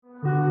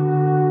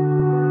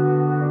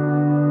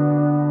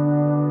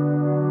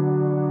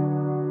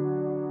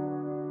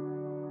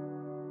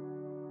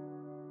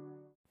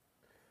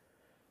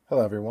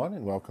everyone,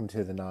 and welcome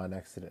to the Non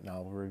Excidet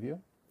Novel Review,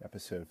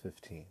 Episode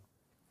 15.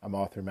 I'm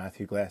author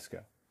Matthew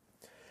Glasgow.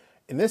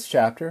 In this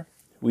chapter,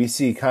 we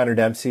see Connor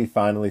Dempsey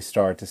finally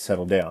start to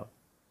settle down.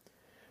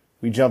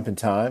 We jump in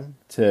time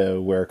to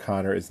where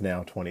Connor is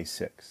now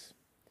 26.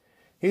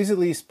 He's at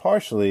least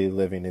partially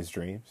living his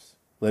dreams,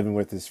 living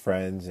with his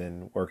friends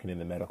and working in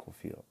the medical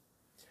field.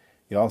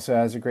 He also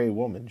has a great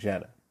woman,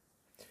 Jenna.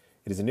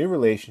 It is a new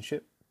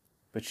relationship,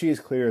 but she is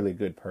clearly a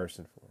good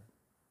person for him.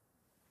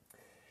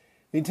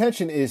 The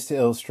intention is to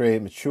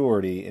illustrate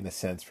maturity in a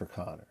sense for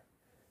Connor.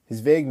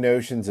 His vague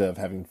notions of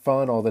having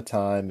fun all the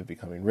time and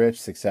becoming rich,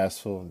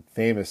 successful, and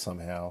famous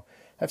somehow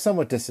have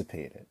somewhat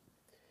dissipated.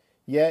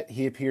 Yet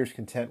he appears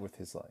content with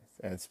his life,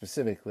 and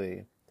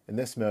specifically, in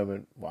this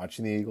moment,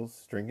 watching the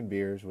Eagles, drinking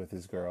beers with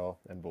his girl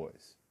and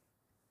boys.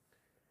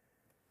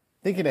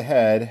 Thinking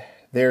ahead,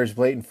 there is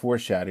blatant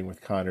foreshadowing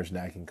with Connor's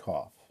nagging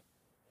cough.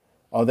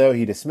 Although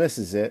he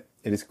dismisses it,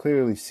 it is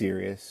clearly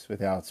serious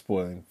without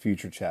spoiling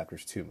future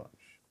chapters too much.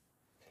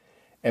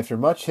 After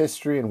much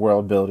history and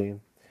world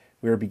building,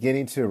 we are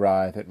beginning to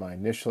arrive at my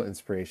initial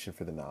inspiration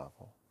for the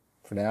novel.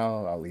 For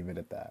now, I'll leave it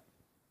at that.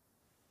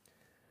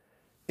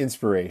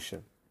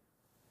 Inspiration.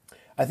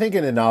 I think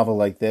in a novel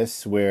like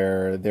this,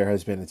 where there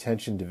has been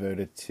attention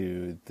devoted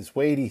to this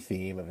weighty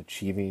theme of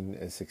achieving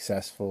a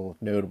successful,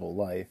 notable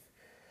life,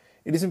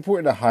 it is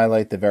important to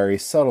highlight the very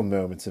subtle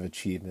moments of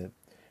achievement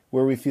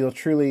where we feel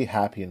truly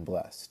happy and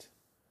blessed.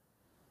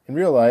 In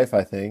real life,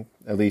 I think,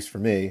 at least for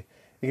me,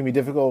 it can be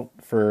difficult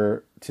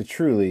to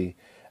truly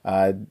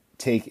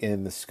take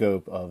in the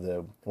scope of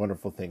the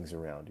wonderful things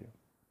around you.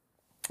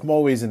 I'm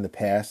always in the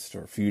past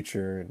or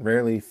future and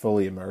rarely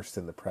fully immersed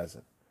in the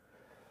present.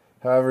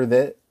 However,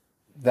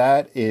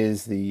 that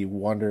is the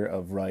wonder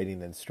of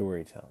writing and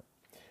storytelling.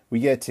 We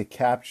get to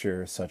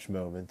capture such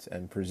moments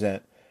and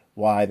present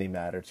why they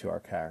matter to our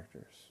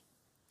characters.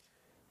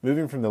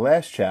 Moving from the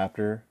last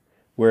chapter,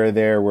 where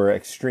there were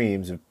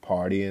extremes of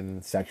party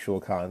and sexual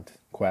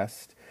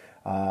conquest,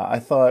 I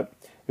thought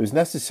it was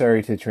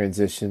necessary to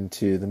transition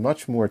to the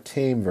much more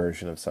tame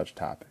version of such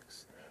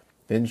topics.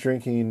 Binge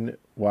drinking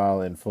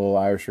while in full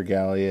Irish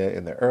regalia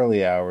in the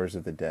early hours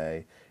of the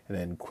day, and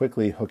then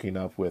quickly hooking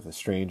up with a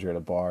stranger at a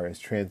bar is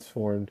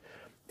transformed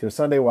to a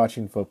Sunday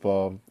watching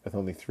football with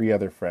only 3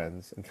 other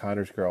friends and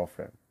Connor's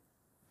girlfriend.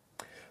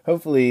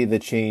 Hopefully the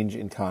change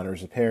in Connor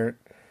is apparent,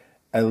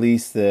 at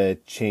least the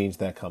change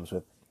that comes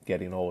with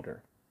getting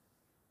older.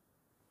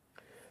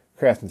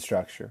 Craft and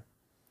structure.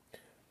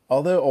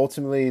 Although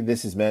ultimately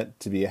this is meant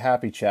to be a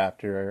happy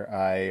chapter,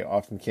 I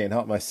often can't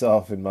help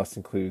myself and must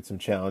include some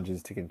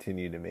challenges to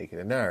continue to make it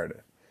a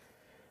narrative.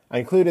 I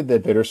included the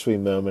bittersweet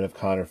moment of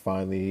Connor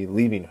finally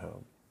leaving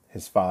home,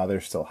 his father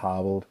still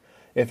hobbled,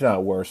 if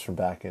not worse from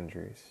back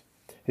injuries,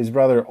 his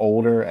brother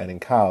older and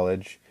in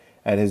college,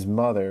 and his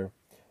mother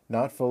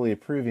not fully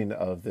approving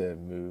of the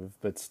move,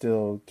 but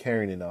still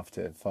caring enough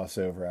to fuss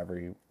over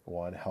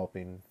everyone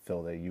helping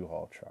fill the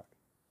U-Haul truck.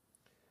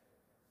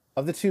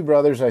 Of the 2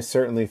 brothers, I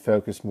certainly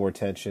focused more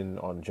attention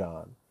on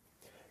John.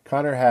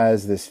 Connor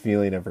has this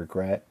feeling of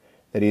regret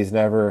that he has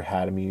never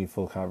had a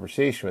meaningful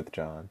conversation with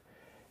John,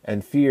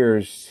 and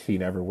fears he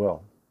never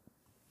will.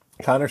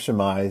 Connor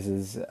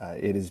surmises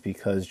it is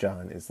because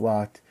John is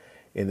locked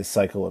in the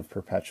cycle of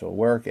perpetual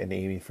work and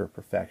aiming for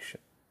perfection.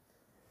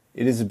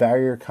 It is a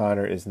barrier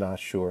Connor is not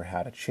sure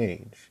how to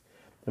change.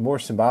 And more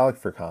symbolic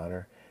for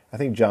Connor, I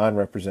think John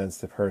represents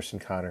the person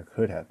Connor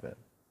could have been.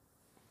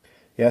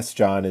 Yes,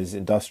 John is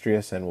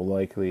industrious and will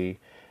likely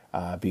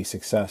be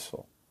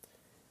successful.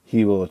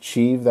 He will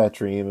achieve that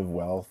dream of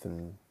wealth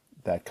and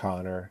that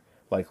Connor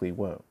likely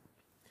won't.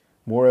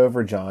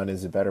 Moreover, John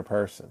is a better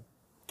person,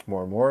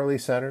 more morally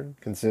centered,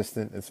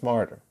 consistent, and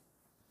smarter.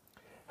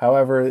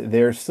 However,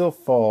 there is still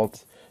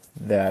fault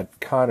that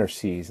Connor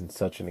sees in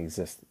such an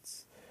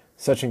existence,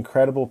 such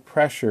incredible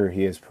pressure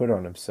he has put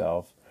on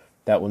himself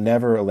that will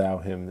never allow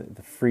him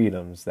the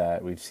freedoms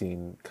that we've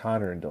seen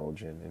Connor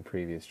indulge in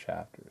previous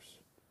chapters.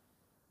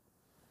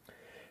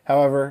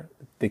 However,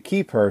 the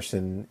key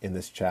person in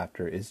this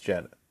chapter is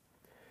Jenna.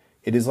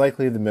 It is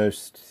likely the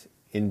most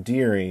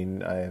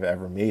endearing I have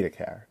ever made a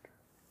character.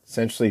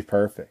 Essentially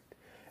perfect,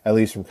 at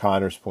least from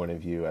Connor's point of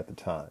view at the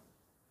time.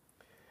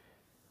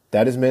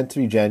 That is meant to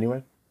be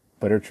genuine,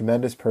 but her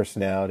tremendous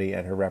personality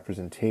and her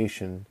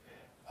representation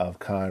of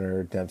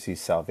Connor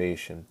Dempsey's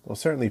salvation will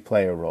certainly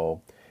play a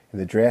role in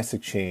the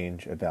drastic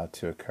change about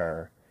to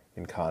occur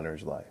in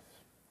Connor's life.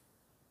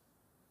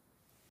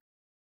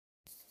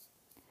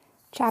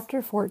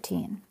 Chapter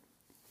 14.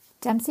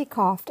 Dempsey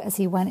coughed as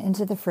he went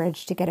into the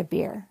fridge to get a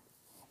beer.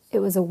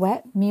 It was a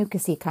wet,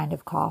 mucusy kind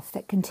of cough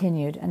that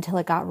continued until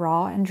it got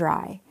raw and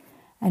dry,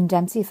 and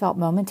Dempsey felt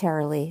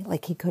momentarily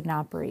like he could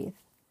not breathe.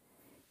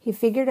 He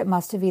figured it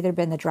must have either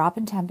been the drop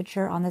in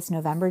temperature on this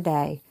November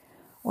day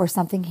or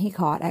something he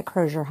caught at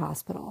Crozier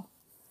Hospital.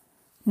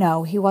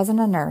 No, he wasn't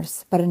a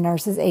nurse, but a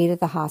nurse's aide at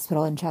the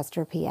hospital in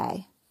Chester,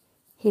 PA.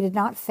 He did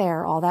not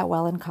fare all that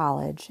well in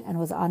college and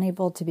was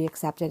unable to be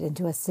accepted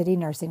into a city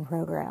nursing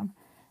program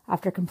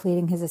after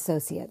completing his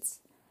associates.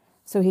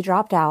 So he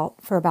dropped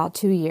out for about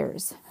 2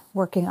 years,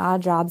 working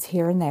odd jobs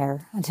here and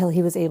there until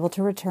he was able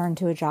to return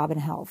to a job in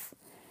health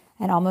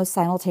and almost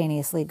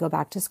simultaneously go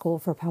back to school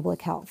for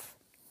public health.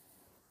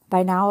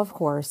 By now, of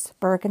course,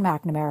 Burke and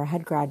McNamara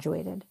had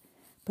graduated,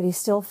 but he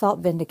still felt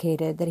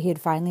vindicated that he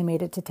had finally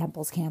made it to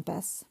Temple's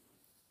campus.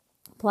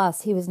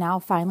 Plus, he was now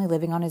finally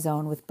living on his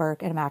own with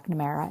Burke and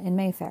McNamara in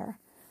Mayfair,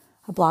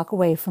 a block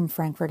away from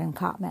Frankfurt and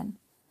Cotman,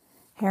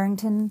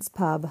 Harrington's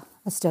pub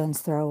a stone's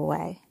throw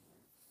away.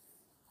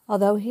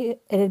 Although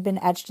it had been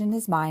etched in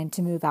his mind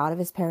to move out of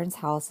his parents'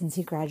 house since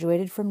he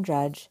graduated from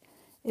Judge,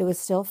 it was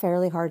still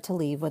fairly hard to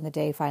leave when the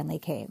day finally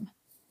came.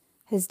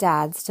 His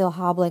dad, still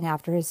hobbling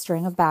after his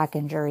string of back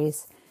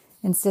injuries,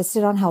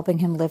 insisted on helping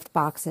him lift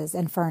boxes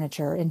and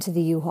furniture into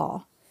the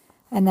U-Haul.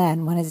 And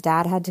then, when his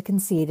dad had to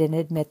concede and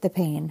admit the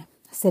pain,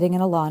 sitting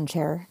in a lawn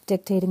chair,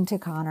 dictating to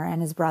Connor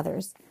and his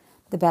brothers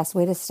the best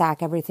way to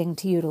stack everything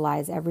to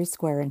utilize every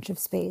square inch of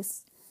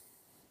space.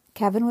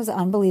 Kevin was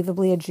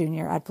unbelievably a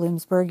junior at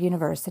Bloomsburg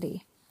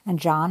University, and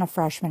John a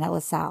freshman at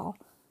LaSalle.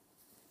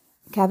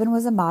 Kevin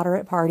was a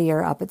moderate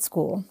partier up at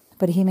school,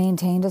 but he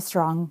maintained a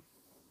strong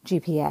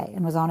GPA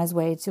and was on his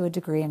way to a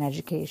degree in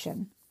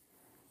education.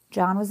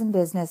 John was in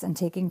business and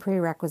taking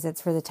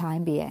prerequisites for the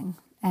time being,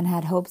 and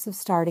had hopes of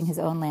starting his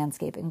own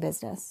landscaping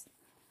business.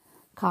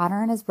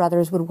 Connor and his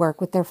brothers would work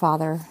with their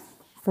father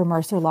for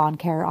Mercer Lawn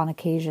Care on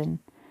occasion,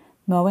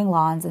 mowing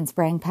lawns and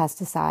spraying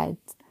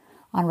pesticides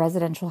on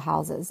residential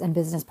houses and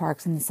business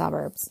parks in the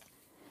suburbs.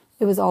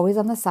 It was always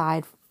on the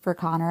side for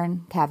Connor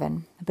and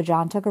Kevin, but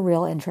John took a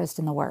real interest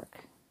in the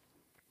work.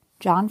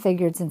 John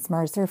figured since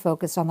Mercer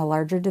focused on the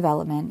larger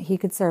development, he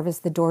could service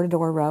the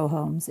door-to-door row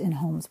homes in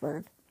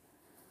Holmesburg.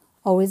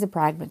 Always a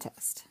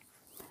pragmatist.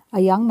 A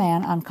young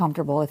man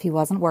uncomfortable if he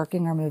wasn't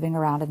working or moving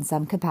around in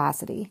some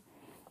capacity,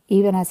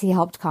 even as he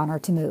helped Connor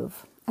to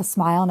move. A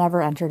smile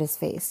never entered his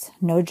face,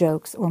 no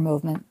jokes or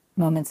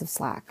moments of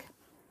slack.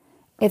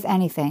 If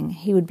anything,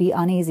 he would be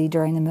uneasy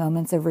during the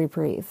moments of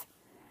reprieve,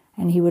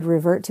 and he would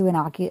revert to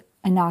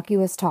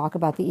innocuous talk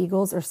about the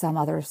Eagles or some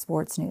other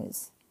sports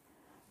news.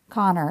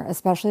 Connor,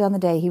 especially on the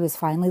day he was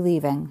finally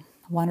leaving,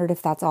 wondered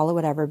if that's all it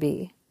would ever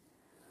be.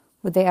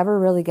 Would they ever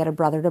really get a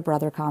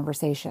brother-to-brother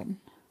conversation?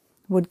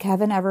 Would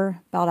Kevin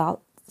ever belt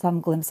out some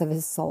glimpse of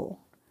his soul?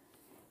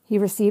 He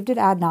received it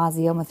ad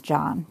nauseum with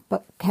John,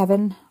 but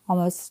Kevin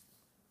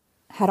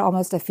had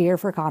almost a fear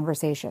for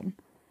conversation.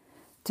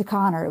 To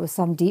Connor, it was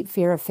some deep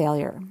fear of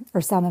failure,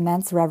 or some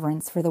immense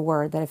reverence for the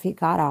word that if he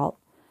got out,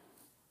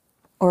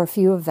 or a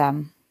few of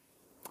them,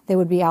 they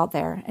would be out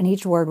there, and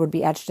each word would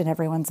be etched in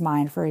everyone's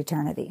mind for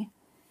eternity.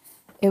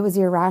 It was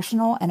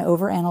irrational and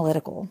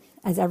over-analytical,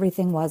 as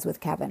everything was with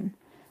Kevin,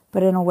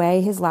 but in a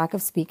way his lack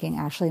of speaking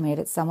actually made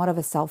it somewhat of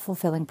a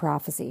self-fulfilling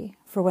prophecy,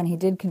 for when he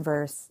did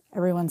converse,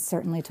 everyone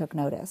certainly took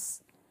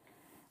notice.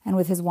 And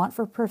with his want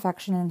for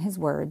perfection in his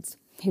words,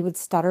 he would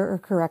stutter or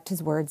correct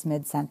his words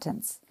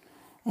mid-sentence,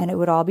 and it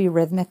would all be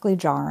rhythmically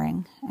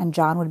jarring, and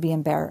John would be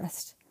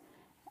embarrassed,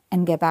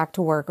 and get back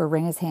to work or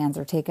wring his hands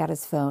or take out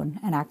his phone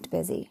and act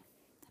busy.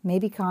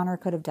 Maybe Connor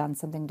could have done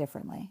something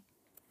differently.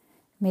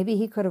 Maybe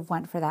he could have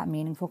went for that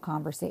meaningful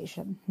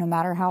conversation, no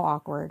matter how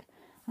awkward,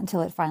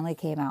 until it finally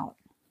came out.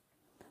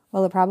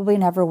 Well, it probably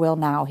never will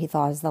now, he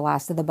thought as the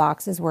last of the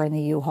boxes were in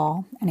the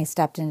U-Haul, and he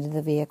stepped into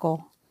the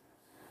vehicle.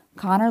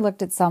 Connor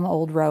looked at some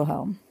old row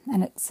home,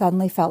 and it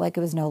suddenly felt like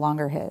it was no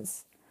longer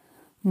his.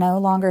 No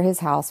longer his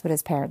house, but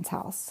his parents'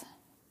 house.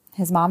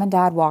 His mom and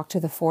dad walked to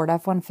the Ford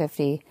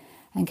F-150,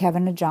 and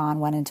Kevin and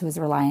John went into his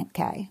Reliant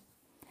K.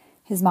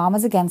 His mom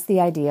was against the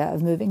idea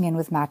of moving in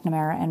with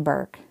McNamara and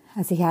Burke,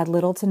 as he had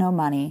little to no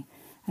money,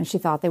 and she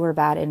thought they were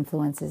bad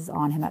influences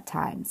on him at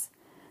times.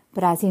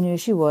 But as he knew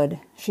she would,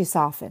 she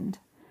softened.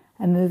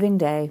 A moving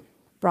day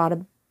brought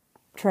a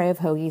tray of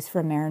hoagies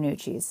from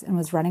Marinucci's and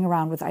was running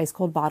around with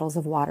ice-cold bottles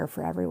of water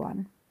for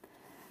everyone.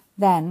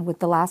 Then, with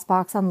the last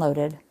box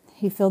unloaded,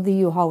 he filled the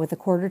U-Haul with a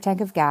quarter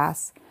tank of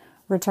gas,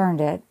 returned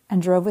it,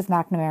 and drove with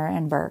McNamara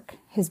and Burke,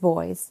 his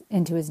boys,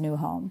 into his new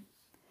home.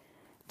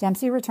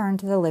 Dempsey returned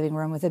to the living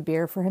room with a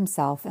beer for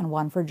himself and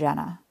one for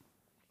Jenna,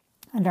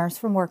 a nurse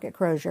from work at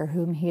Crozier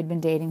whom he had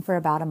been dating for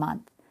about a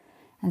month,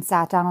 and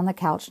sat down on the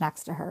couch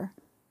next to her.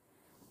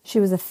 She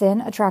was a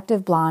thin,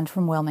 attractive blonde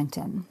from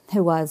Wilmington,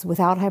 who was,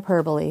 without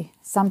hyperbole,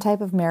 some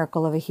type of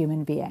miracle of a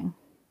human being.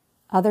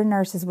 Other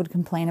nurses would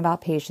complain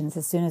about patients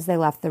as soon as they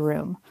left the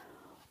room,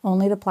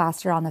 only to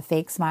plaster on the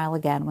fake smile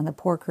again when the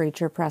poor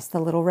creature pressed the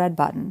little red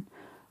button,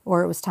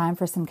 or it was time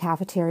for some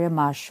cafeteria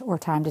mush or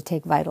time to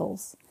take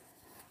vitals.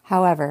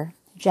 However,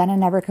 Jenna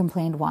never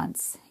complained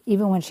once,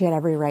 even when she had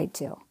every right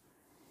to.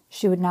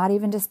 She would not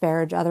even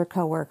disparage other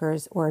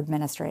coworkers or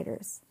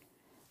administrators.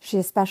 She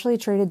especially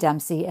treated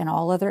Dempsey and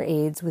all other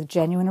aides with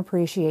genuine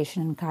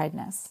appreciation and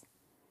kindness.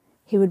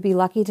 He would be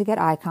lucky to get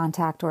eye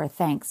contact or a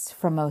thanks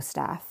from most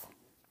staff.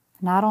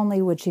 Not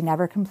only would she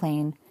never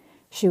complain,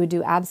 she would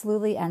do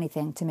absolutely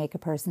anything to make a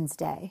person's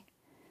day,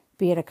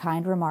 be it a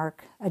kind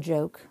remark, a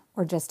joke,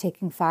 or just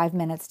taking 5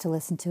 minutes to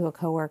listen to a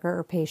coworker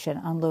or patient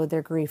unload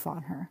their grief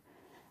on her,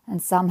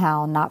 and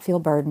somehow not feel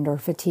burdened or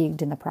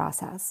fatigued in the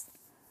process.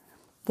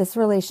 This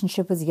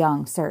relationship was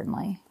young,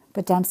 certainly,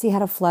 but Dempsey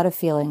had a flood of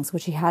feelings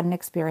which he hadn't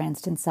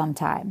experienced in some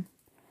time.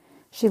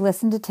 She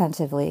listened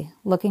attentively,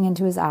 looking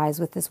into his eyes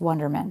with this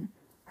wonderment,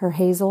 her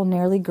hazel,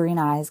 nearly green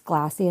eyes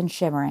glassy and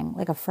shimmering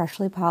like a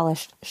freshly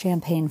polished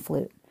champagne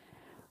flute,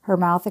 her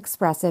mouth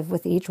expressive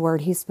with each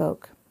word he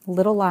spoke,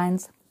 little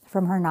lines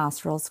from her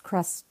nostrils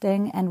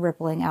crusting and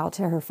rippling out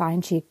to her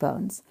fine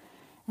cheekbones,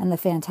 and the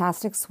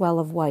fantastic swell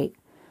of white,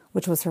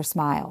 which was her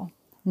smile,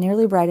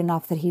 nearly bright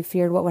enough that he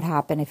feared what would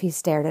happen if he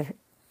stared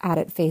at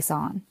it face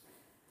on.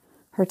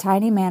 Her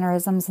tiny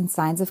mannerisms and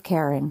signs of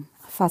caring,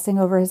 fussing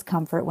over his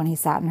comfort when he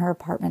sat in her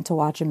apartment to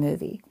watch a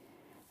movie,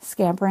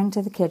 scampering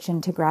to the kitchen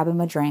to grab him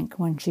a drink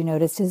when she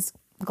noticed his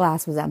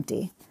glass was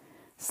empty,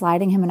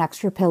 sliding him an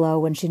extra pillow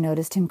when she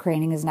noticed him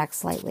craning his neck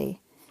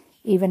slightly,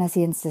 even as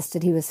he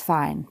insisted he was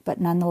fine,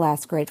 but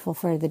nonetheless grateful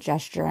for the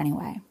gesture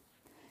anyway.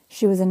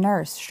 She was a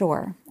nurse,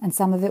 sure, and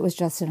some of it was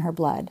just in her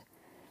blood,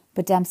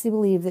 but Dempsey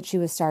believed that she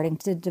was starting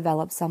to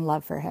develop some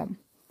love for him.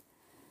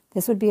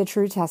 This would be a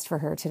true test for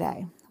her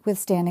today,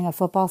 withstanding a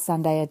football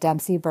Sunday at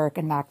Dempsey, Burke,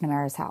 and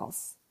McNamara's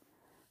house.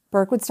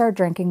 Burke would start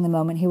drinking the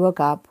moment he woke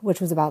up, which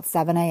was about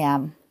 7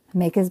 a.m.,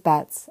 make his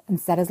bets and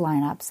set his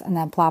lineups, and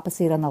then plop a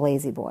seat on the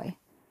lazy boy.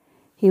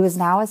 He was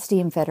now a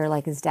steam fitter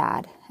like his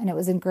dad, and it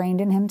was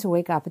ingrained in him to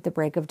wake up at the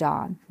break of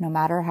dawn, no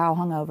matter how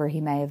hungover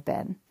he may have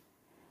been.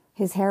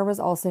 His hair was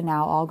also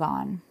now all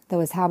gone, though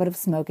his habit of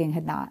smoking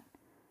had not.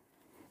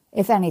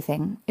 If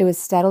anything, it was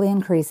steadily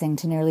increasing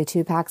to nearly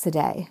 2 packs a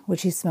day,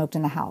 which he smoked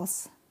in the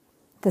house.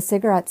 The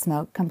cigarette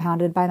smoke,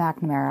 compounded by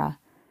McNamara,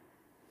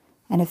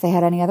 and if they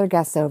had any other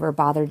guests over,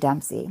 bothered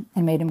Dempsey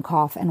and made him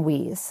cough and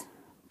wheeze.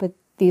 But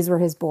these were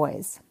his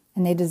boys,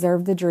 and they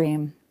deserved the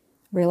dream,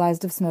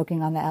 realized of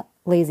smoking on the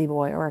lazy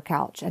boy or a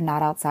couch and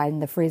not outside in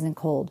the freezing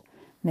cold,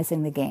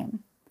 missing the game.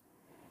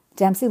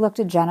 Dempsey looked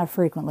at Jenna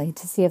frequently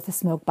to see if the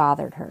smoke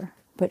bothered her,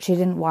 but she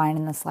didn't whine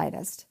in the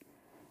slightest.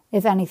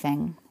 If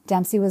anything,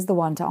 Dempsey was the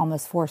one to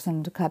almost force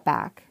him to cut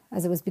back,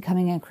 as it was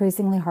becoming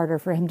increasingly harder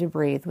for him to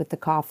breathe with the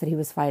cough that he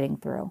was fighting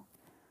through.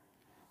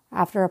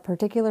 After a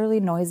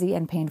particularly noisy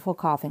and painful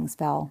coughing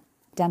spell,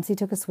 Dempsey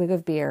took a swig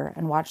of beer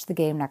and watched the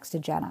game next to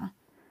Jenna.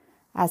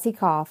 As he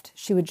coughed,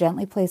 she would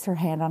gently place her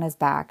hand on his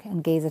back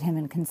and gaze at him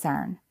in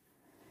concern.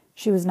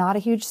 She was not a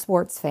huge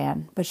sports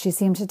fan, but she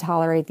seemed to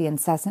tolerate the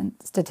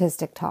incessant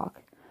statistic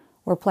talk,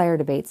 or player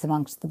debates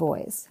amongst the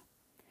boys.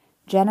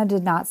 Jenna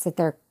did not sit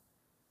there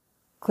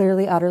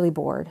clearly utterly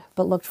bored,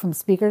 but looked from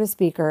speaker to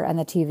speaker and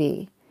the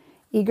TV,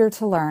 eager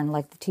to learn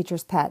like the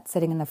teacher's pet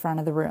sitting in the front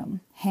of the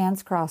room,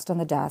 hands crossed on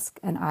the desk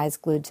and eyes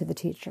glued to the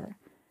teacher.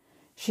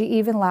 She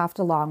even laughed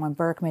along when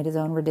Burke made his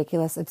own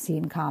ridiculous,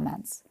 obscene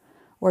comments,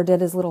 or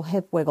did his little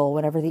hip wiggle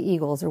whenever the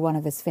Eagles or one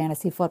of his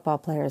fantasy football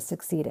players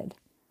succeeded.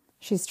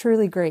 She's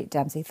truly great,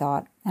 Dempsey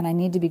thought, and I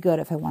need to be good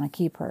if I want to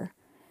keep her.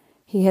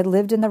 He had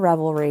lived in the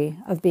revelry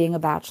of being a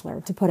bachelor,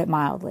 to put it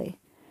mildly,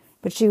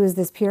 but she was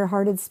this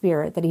pure-hearted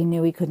spirit that he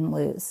knew he couldn't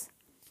lose.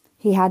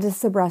 He had to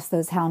suppress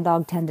those hound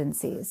dog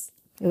tendencies.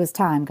 It was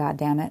time,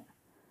 goddammit.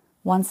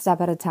 One step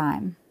at a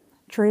time.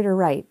 Treat her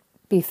right.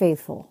 Be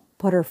faithful.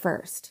 Put her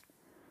first.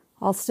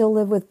 I'll still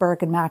live with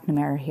Burke and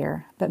McNamara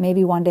here, but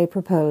maybe one day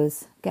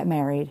propose, get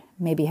married,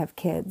 maybe have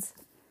kids.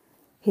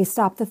 He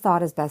stopped the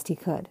thought as best he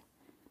could.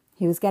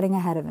 He was getting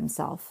ahead of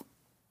himself.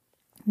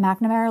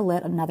 McNamara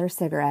lit another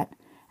cigarette,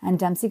 and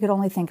Dempsey could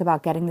only think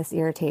about getting this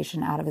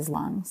irritation out of his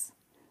lungs.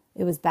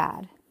 It was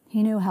bad.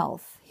 He knew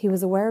health. He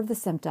was aware of the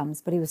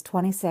symptoms, but he was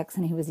 26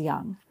 and he was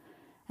young.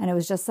 And it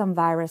was just some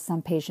virus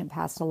some patient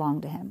passed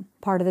along to him,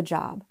 part of the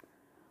job.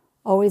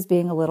 Always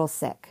being a little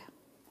sick.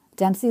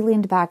 Dempsey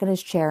leaned back in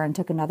his chair and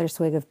took another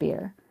swig of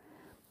beer.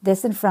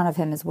 This in front of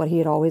him is what he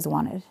had always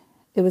wanted.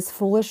 It was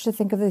foolish to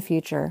think of the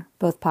future,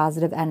 both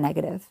positive and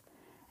negative.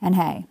 And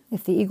hey,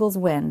 if the Eagles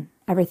win,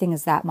 everything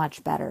is that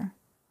much better.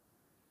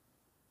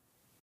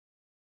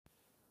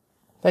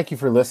 Thank you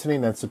for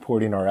listening and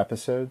supporting our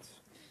episodes.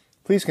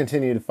 Please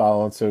continue to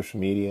follow on social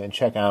media and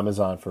check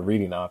Amazon for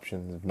reading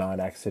options of Non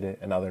Excidet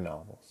and other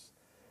novels.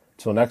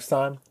 Till next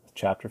time,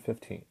 Chapter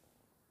 15.